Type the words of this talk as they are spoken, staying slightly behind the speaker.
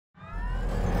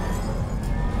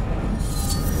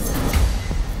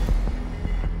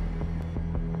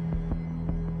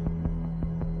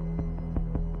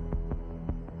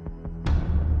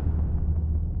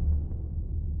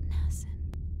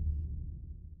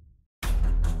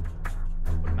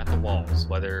walls,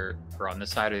 whether we're on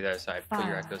this side or the other side. Put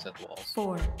your 5, echoes at the walls.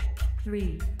 4,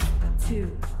 3,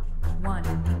 2, 1.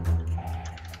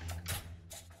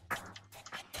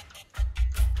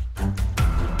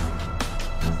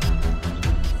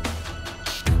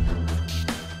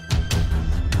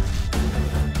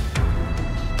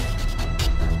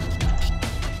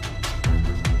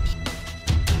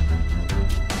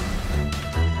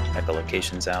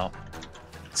 Echolocation's out.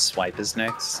 Swipe is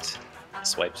next.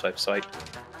 Swipe, swipe, swipe.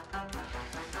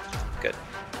 Good.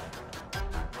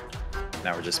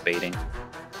 Now we're just baiting.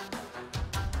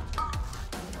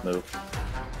 Move.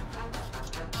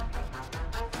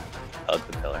 Hug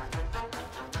the pillar.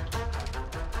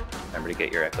 Remember to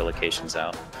get your echolocations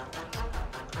out.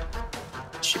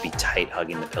 It should be tight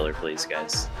hugging the pillar, please,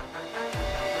 guys.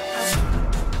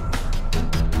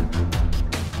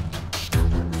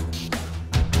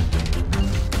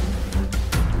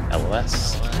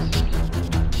 LOS.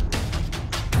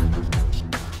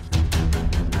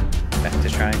 Back to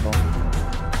triangle.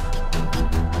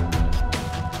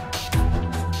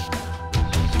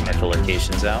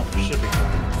 Echolocations out. Should be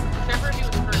fine. Whichever of you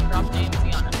was first, drop names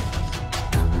on it.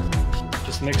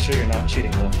 Just make sure you're not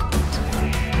cheating though.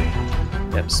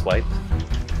 Yep, swipe.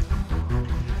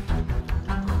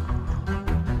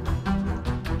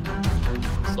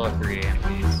 Slow 3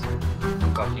 enemies.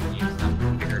 Fucking use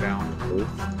them. Figure it out. Move.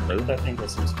 Move. I think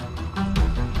this is fine.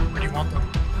 Where do you want them?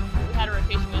 We had a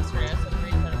rotation yesterday. I said we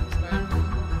reset at the start.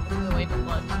 This is a wave of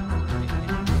blood.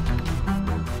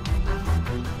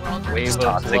 We're all Wave Just of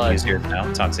toxic blood. users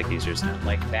now. Toxic users now.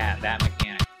 Like that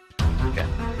mechanic. Okay.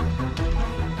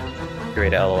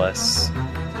 Great LOS.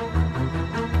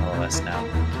 LOS now.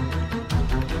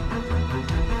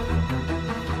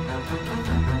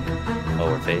 Oh,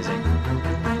 we're phasing.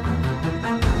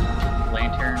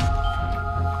 Lantern.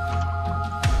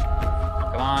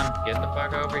 Come on, get the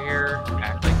fuck over here.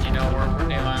 Act like you know what we're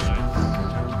doing.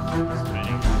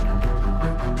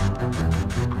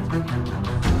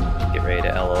 Get ready to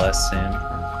LOS soon.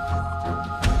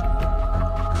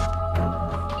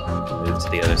 Move to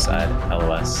the other side.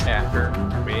 LOS. After.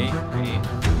 Wait.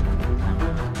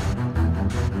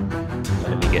 I'm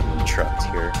gonna be getting trucked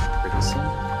here pretty soon.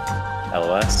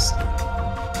 LOS.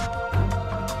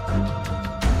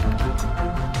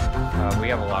 We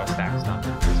have a lot of stacks done.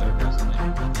 So aggressively.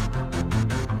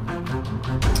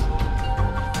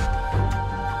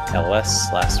 LOS.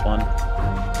 Last one.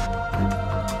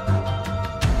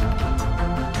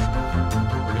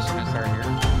 We're just gonna start here.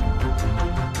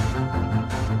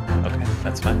 Okay,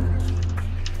 that's fine.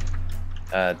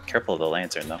 Careful of the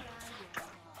lantern though.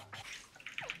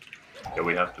 Yeah,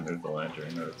 we have to move the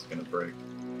lantern or it's gonna break.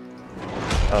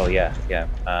 Oh yeah. I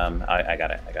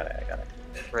got it.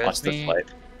 Res Watch the me,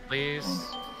 flight. please.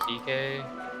 DK.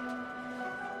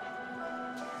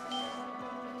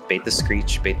 Bait the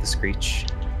screech.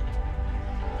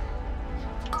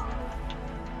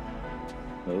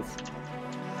 Move.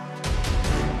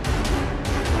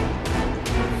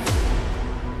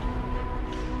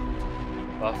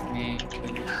 Buff me.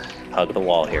 Hug the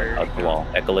wall here. Hug the wall.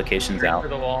 Echolocation's Straight out. for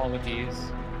the wall with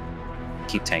these.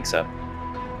 Keep tanks up.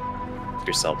 Keep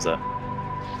yourselves up.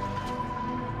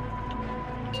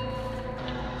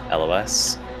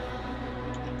 LOS.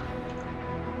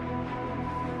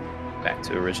 Back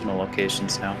to original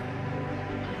locations now.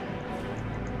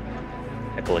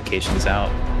 Echolocation's out.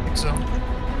 I think so.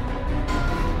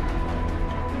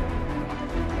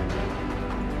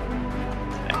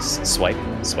 Nice. Swipe.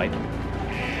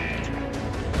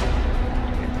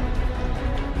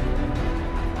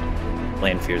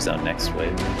 Land Fear Zone next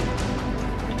wave.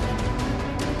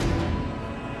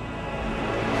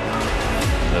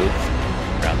 Move.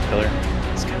 Around the pillar.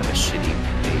 It's kind of a shitty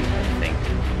bait, I think.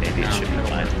 Maybe it should be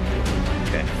fine.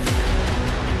 Okay.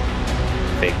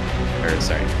 Fake, or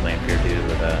sorry, Land Fear do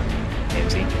with a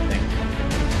AMZ thing.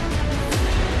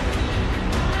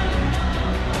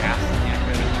 Cast the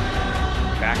echo.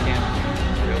 Back in.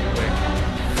 Real quick.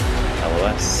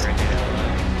 LOS. Right here,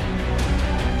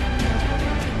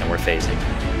 And we're phasing.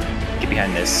 Get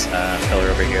behind this pillar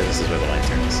over here. This is where the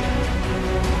lantern is.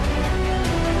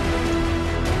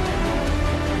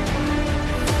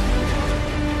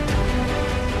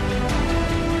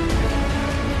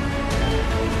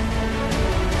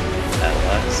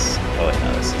 LOS. Oh wait, no,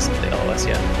 this isn't the LOS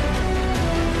yet.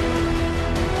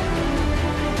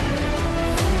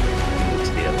 Move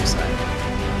to the other side.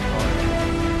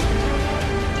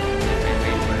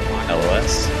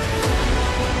 LOS.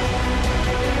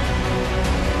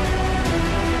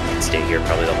 Stay here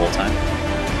probably the whole time.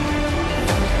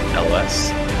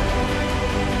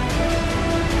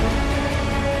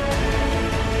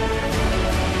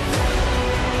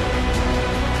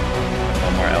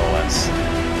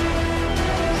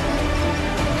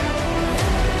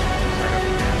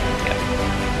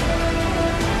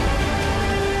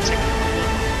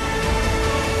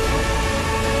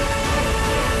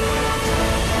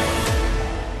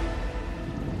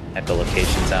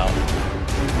 Echolocation's out.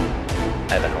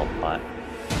 I have a health pot.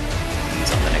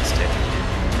 He's on the next tick.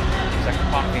 Second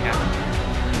pot we have.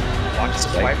 Watch the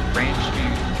swipe range. Do you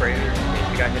pray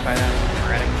if you got hit by that?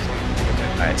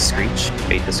 Alright, Screech.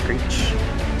 Bait the Screech.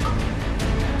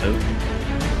 Oh.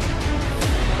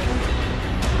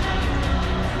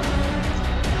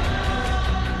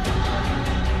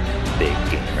 Big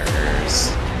gamers.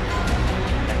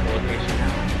 Echolocation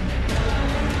now.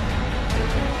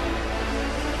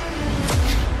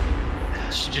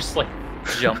 She just like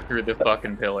jumped through the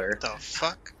fucking pillar. The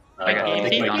fuck? I got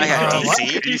easy on I got the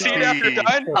easy. You see it after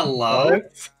done? Hello?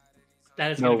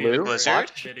 That is No gonna be a loot? great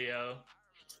Blizzard? video.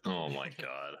 Oh my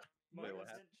god. Wait, what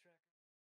happened?